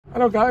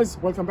Hello guys,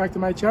 welcome back to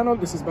my channel.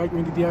 This is Bike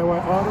Windy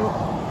DIY Auto,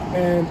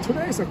 and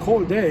today is a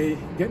cold day,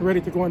 getting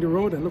ready to go on the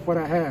road, and look what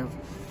I have.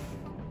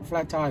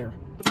 Flat tire.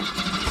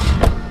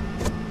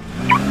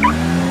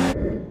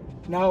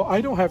 Now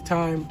I don't have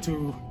time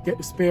to get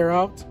the spare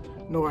out.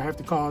 No, I have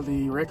to call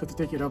the wrecker to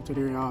take it up to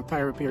the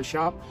tire repair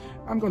shop.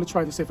 I'm going to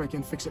try to see if I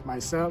can fix it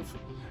myself,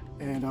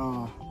 and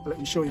let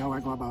me show you how I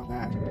go about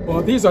that.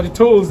 Well, these are the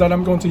tools that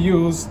I'm going to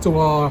use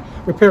to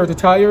repair the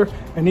tire.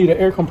 I need an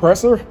air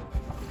compressor,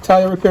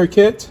 tire repair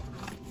kit.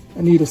 I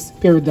need a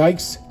pair of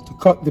dikes to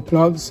cut the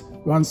plugs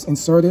once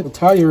inserted, a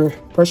tire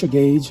pressure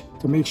gauge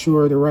to make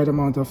sure the right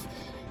amount of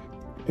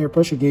air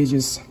pressure gauge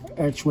is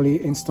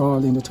actually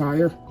installed in the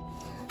tire,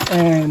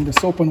 and the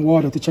soap and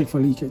water to check for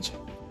leakage.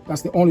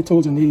 That's the only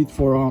tools you need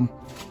for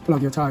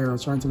plug your tire or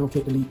trying to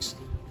locate the leaks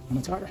on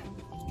the tire.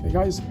 Okay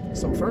guys,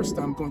 so first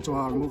I'm going to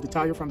remove the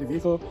tire from the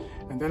vehicle,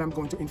 and then I'm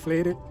going to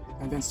inflate it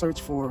and then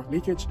search for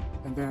leakage,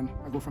 and then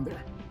I go from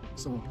there.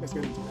 So let's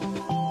get into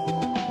it.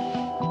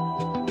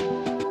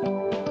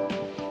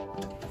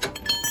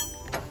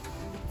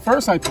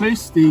 First, I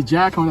placed the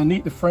jack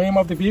underneath the frame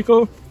of the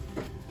vehicle,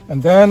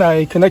 and then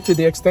I connected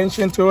the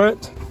extension to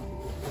it.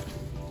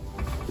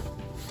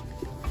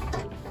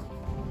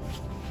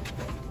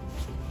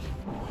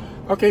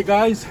 Okay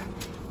guys,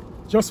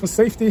 just for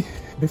safety,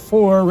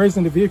 before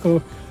raising the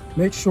vehicle,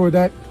 make sure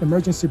that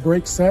emergency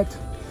brake set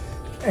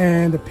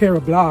and a pair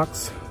of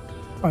blocks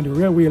on the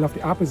rear wheel of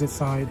the opposite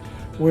side,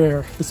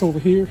 where it's over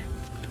here.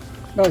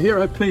 Now here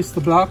I placed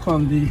the block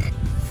on the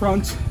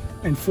front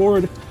and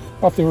forward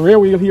of the rear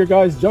wheel here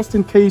guys, just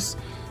in case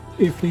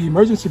if the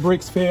emergency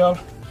brakes fail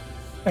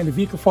and the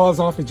vehicle falls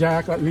off the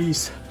jack, at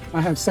least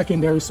I have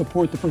secondary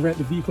support to prevent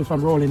the vehicle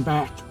from rolling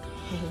back.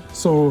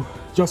 So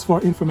just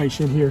for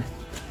information here.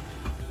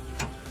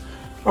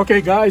 Okay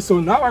guys, so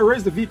now I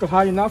raised the vehicle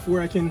high enough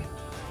where I can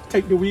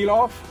take the wheel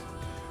off.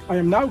 I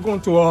am now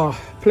going to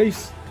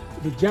place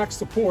the jack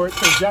support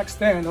or jack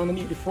stand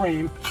underneath the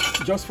frame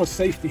just for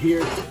safety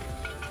here.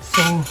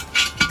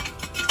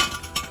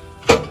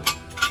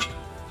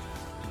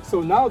 So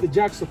now the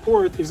jack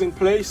support is in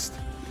place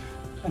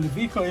and the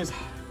vehicle is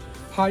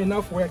high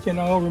enough where I can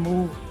now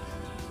remove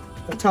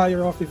the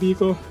tire off the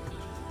vehicle.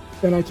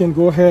 Then I can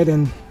go ahead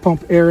and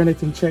pump air in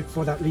it and check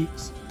for that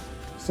leaks.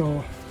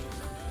 So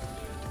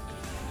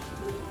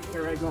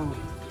here I go.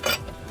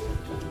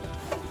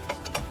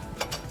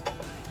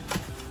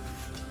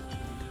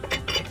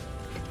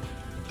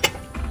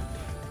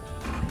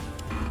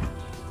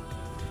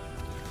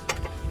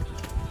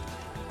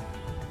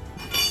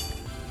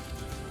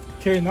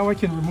 Okay, now I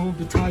can remove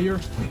the tire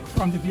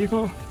from the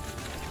vehicle.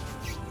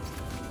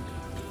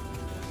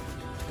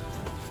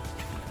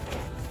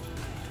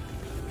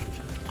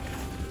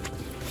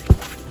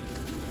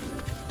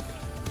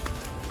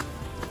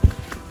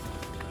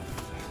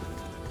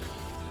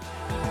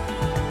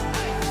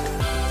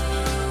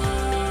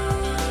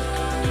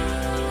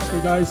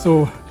 Okay guys,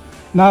 so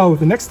now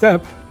the next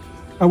step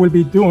I will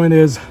be doing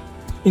is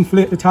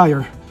inflate the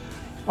tire.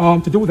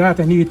 To do that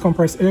I need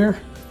compressed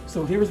air.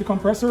 So here is the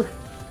compressor.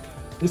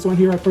 This one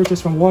here I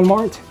purchased from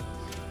Walmart.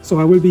 So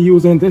I will be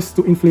using this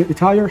to inflate the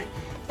tire.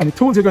 And the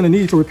tools you're going to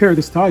need to repair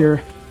this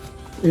tire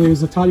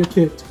is a tire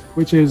kit,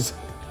 which is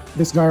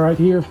this guy right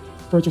here.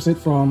 Purchased it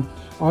from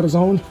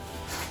AutoZone.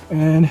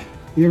 And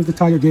here's the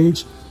tire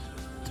gauge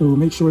to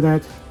make sure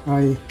that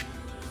I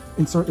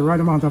insert the right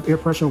amount of air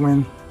pressure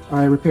when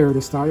I repair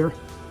this tire.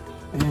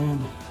 And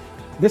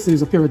this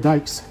is a pair of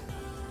dikes.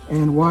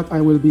 And what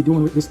I will be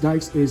doing with this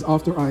dikes is,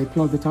 after I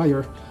plug the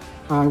tire,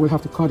 I will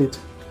have to cut it,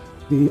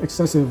 the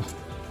excessive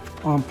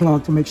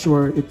plug, to make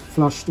sure it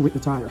flushed with the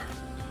tire.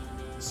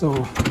 So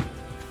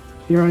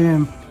here I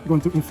am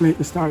going to inflate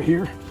this tire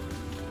here.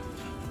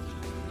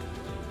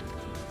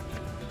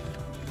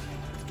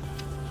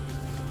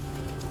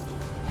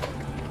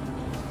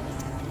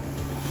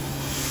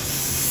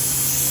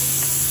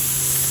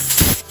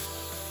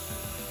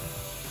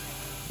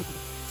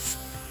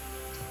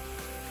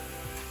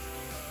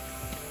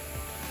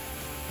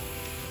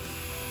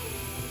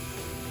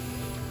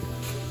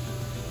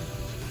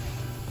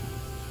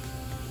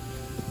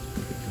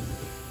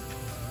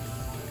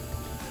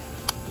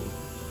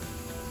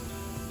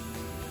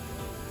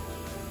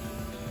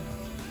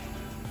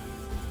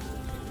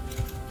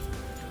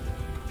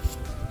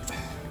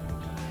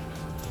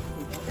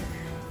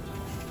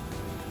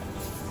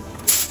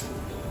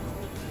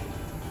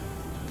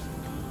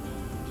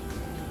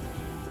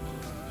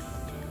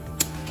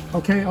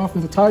 Okay, after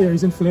the tire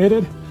is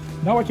inflated,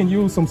 now I can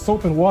use some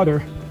soap and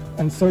water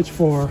and search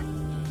for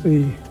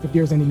if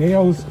there's any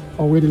nails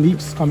or where the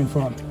leak's coming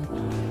from.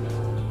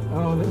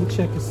 Now let me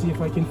check to see if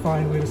I can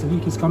find where this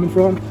leak is coming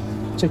from.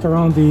 Check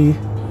around the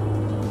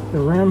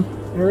rim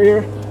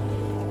area.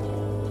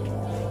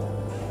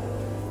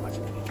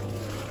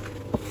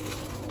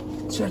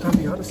 Check on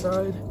the other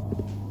side.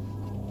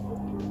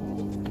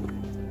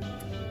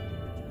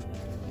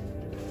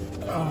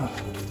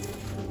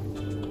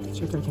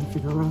 Check I can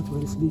figure out where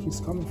this leak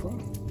is coming from.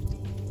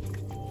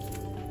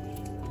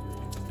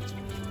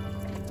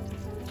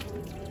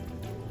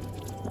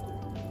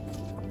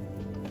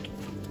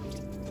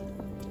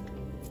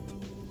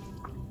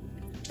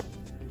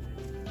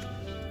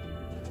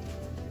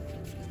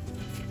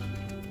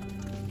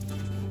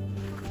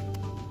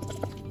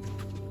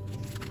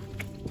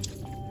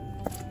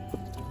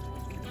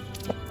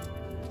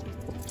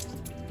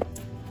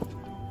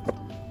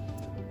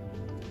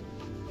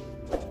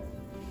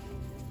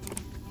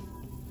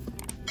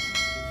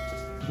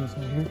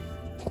 Right here.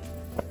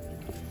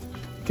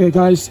 Okay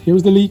guys,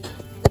 here's the leak.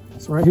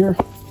 It's right here.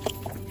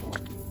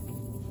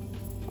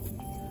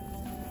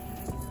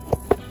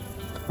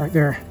 Right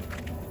there.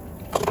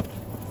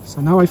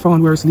 So now I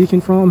found where it's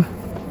leaking from.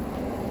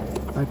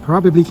 I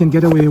probably can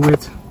get away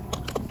with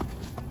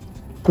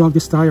plug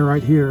this tire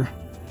right here.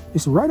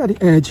 It's right at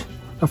the edge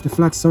of the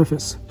flat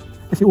surface.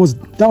 If it was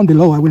down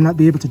below, I will not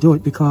be able to do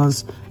it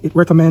because it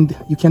recommends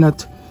you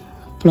cannot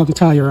plug the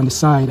tire on the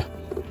side,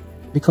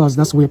 because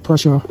that's where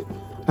pressure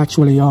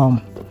actually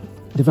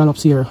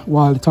develops here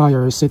while the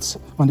tire sits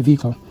on the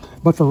vehicle.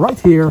 But for right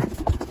here,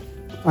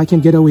 I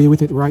can get away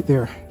with it right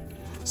there.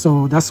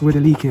 So that's where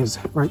the leak is,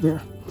 right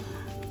there.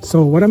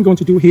 So what I'm going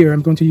to do here,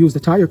 I'm going to use the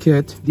tire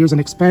kit. There's an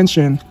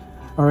expansion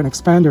or an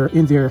expander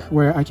in there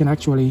where I can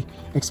actually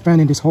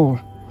expand in this hole,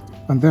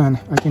 and then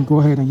I can go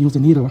ahead and use the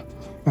needle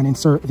and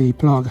insert the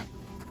plug,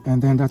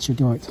 and then that should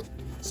do it.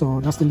 So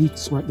that's the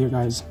leaks right there,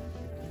 guys.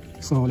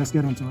 So let's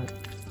get into it.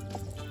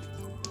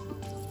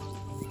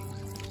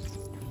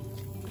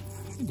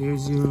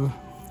 There's your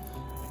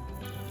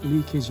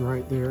leakage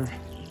right there,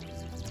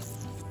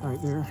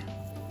 right there.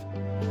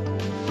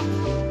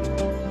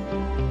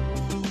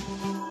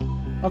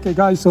 Okay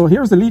guys, so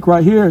here's the leak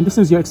right here, and this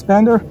is your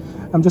expander.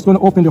 I'm just going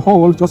to open the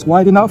hole just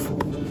wide enough.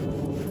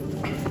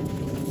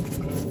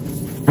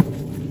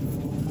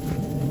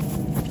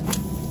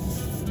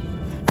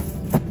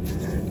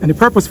 And the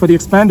purpose for the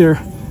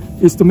expander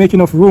is to make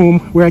enough room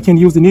where I can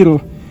use the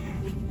needle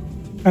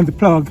and the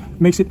plug.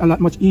 Makes it a lot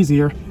much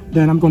easier.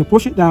 Then I'm going to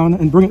push it down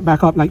and bring it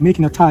back up, like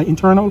making a tie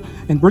internal,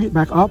 and bring it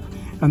back up,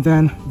 and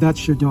then that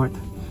should do it.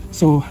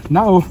 So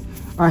now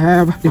I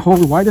have the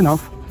hole wide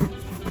enough.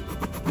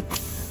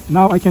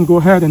 Now I can go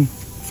ahead and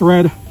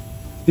thread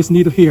this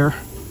needle here.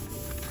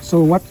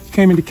 So what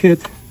came in the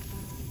kit,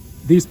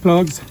 these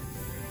plugs,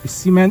 the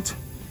cement,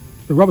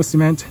 the rubber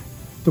cement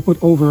to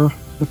put over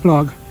the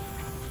plug,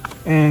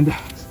 and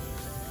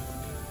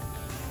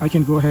I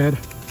can go ahead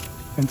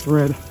and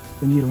thread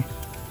the needle.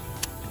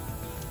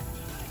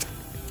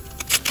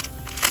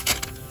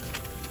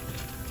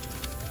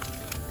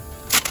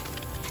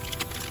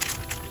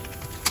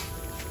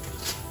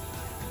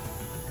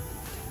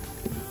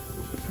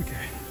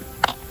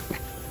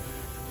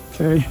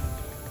 Okay.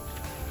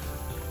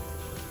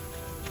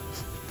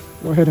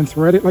 Go ahead and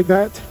thread it like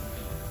that.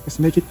 Let's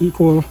make it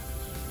equal.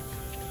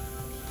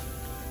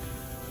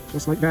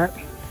 Just like that.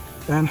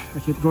 Then I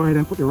can go ahead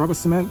and put the rubber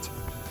cement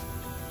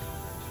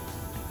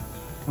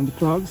on the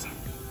plugs.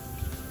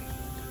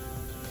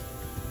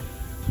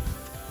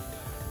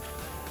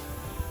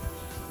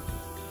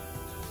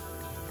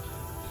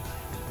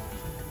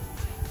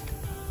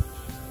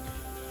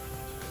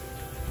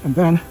 And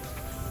then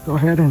go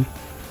ahead and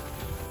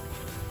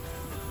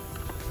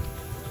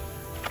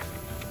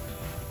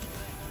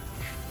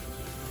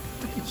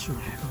sure.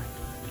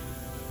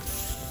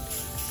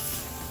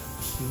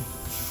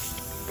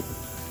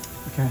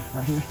 Okay,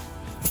 right here.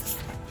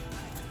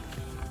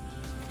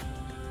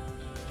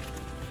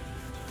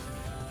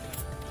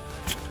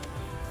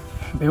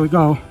 There we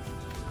go.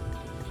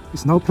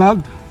 It's now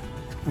plugged.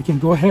 I can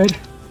go ahead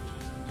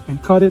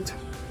and cut it.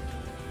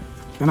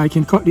 Then I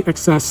can cut the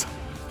excess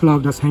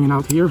plug that's hanging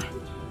out here.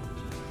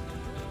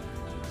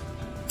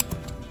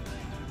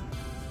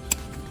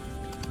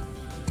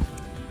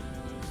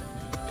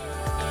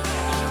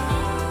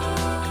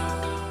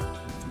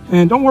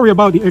 And don't worry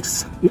about the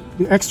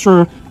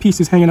extra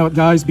pieces hanging out,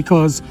 guys,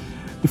 because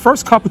the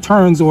first couple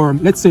turns, or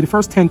let's say the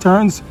first 10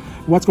 turns,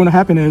 what's going to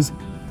happen is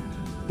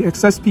the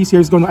excess piece here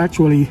is going to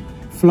actually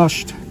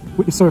flush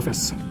with the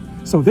surface.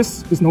 So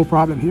this is no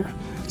problem here.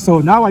 So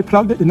now I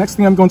plugged it. The next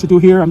thing I'm going to do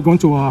here, I'm going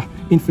to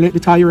inflate the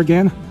tire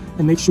again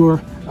and make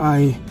sure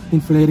I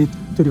inflate it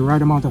to the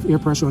right amount of air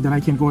pressure. Then I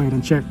can go ahead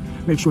and check,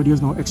 make sure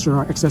there's no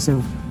extra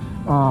excessive,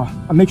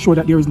 and make sure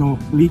that there is no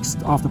leaks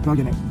after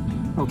plugging it.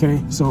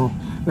 Okay, so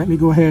let me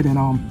go ahead and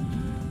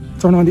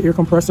turn on the air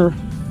compressor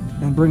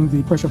and bring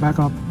the pressure back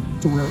up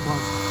to where it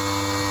was.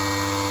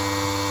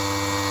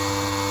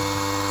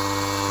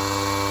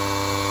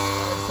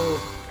 So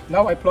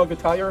now I plugged the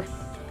tire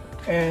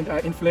and I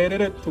inflated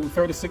it to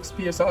 36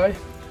 psi.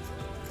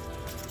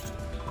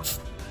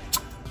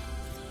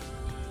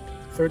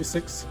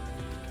 36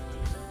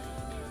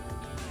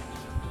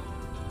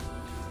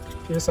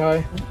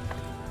 psi.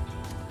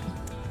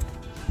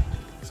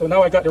 So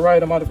now I got the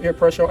right amount of air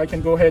pressure. I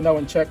can go ahead now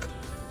and check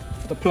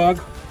the plug.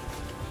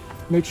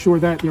 Make sure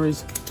that there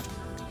is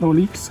no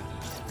leaks.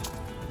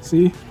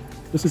 See,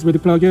 this is where the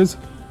plug is.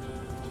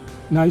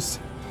 Nice.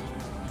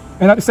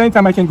 And at the same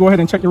time, I can go ahead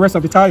and check the rest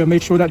of the tire,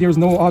 make sure that there's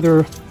no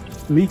other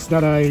leaks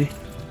that I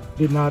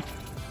did not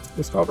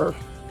discover.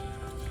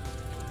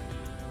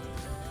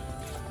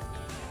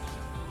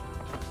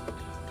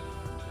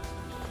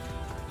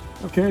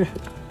 Okay,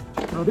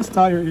 now this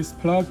tire is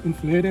plugged,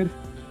 inflated,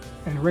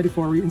 and ready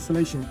for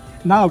reinstallation.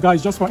 Now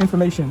guys, just for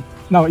information,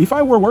 now if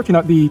I were working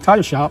at the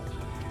tire shop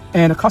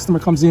and a customer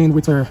comes in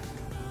with her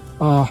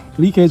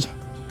leakage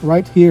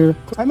right here.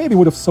 I maybe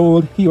would have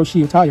sold he or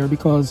she a tire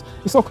because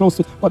it's so close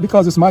to, but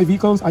because it's my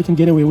vehicles, I can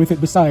get away with it.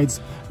 Besides,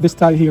 this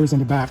tire here is in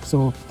the back,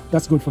 so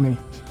that's good for me.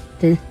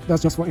 Okay,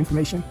 that's just for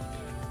information.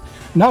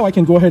 Now I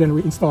can go ahead and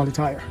reinstall the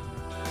tire.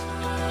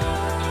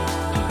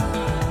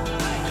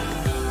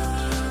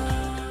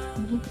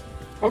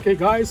 Okay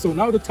guys, so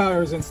now the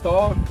tire is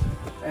installed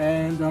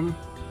and I'm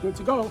good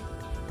to go.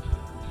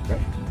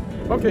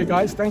 Okay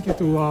guys, thank you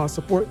to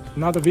support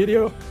another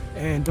video,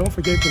 and don't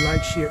forget to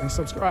like, share, and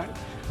subscribe.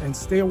 And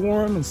stay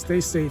warm and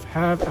stay safe.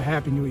 Have a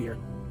happy new year.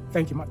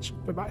 Thank you much.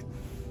 Bye-bye.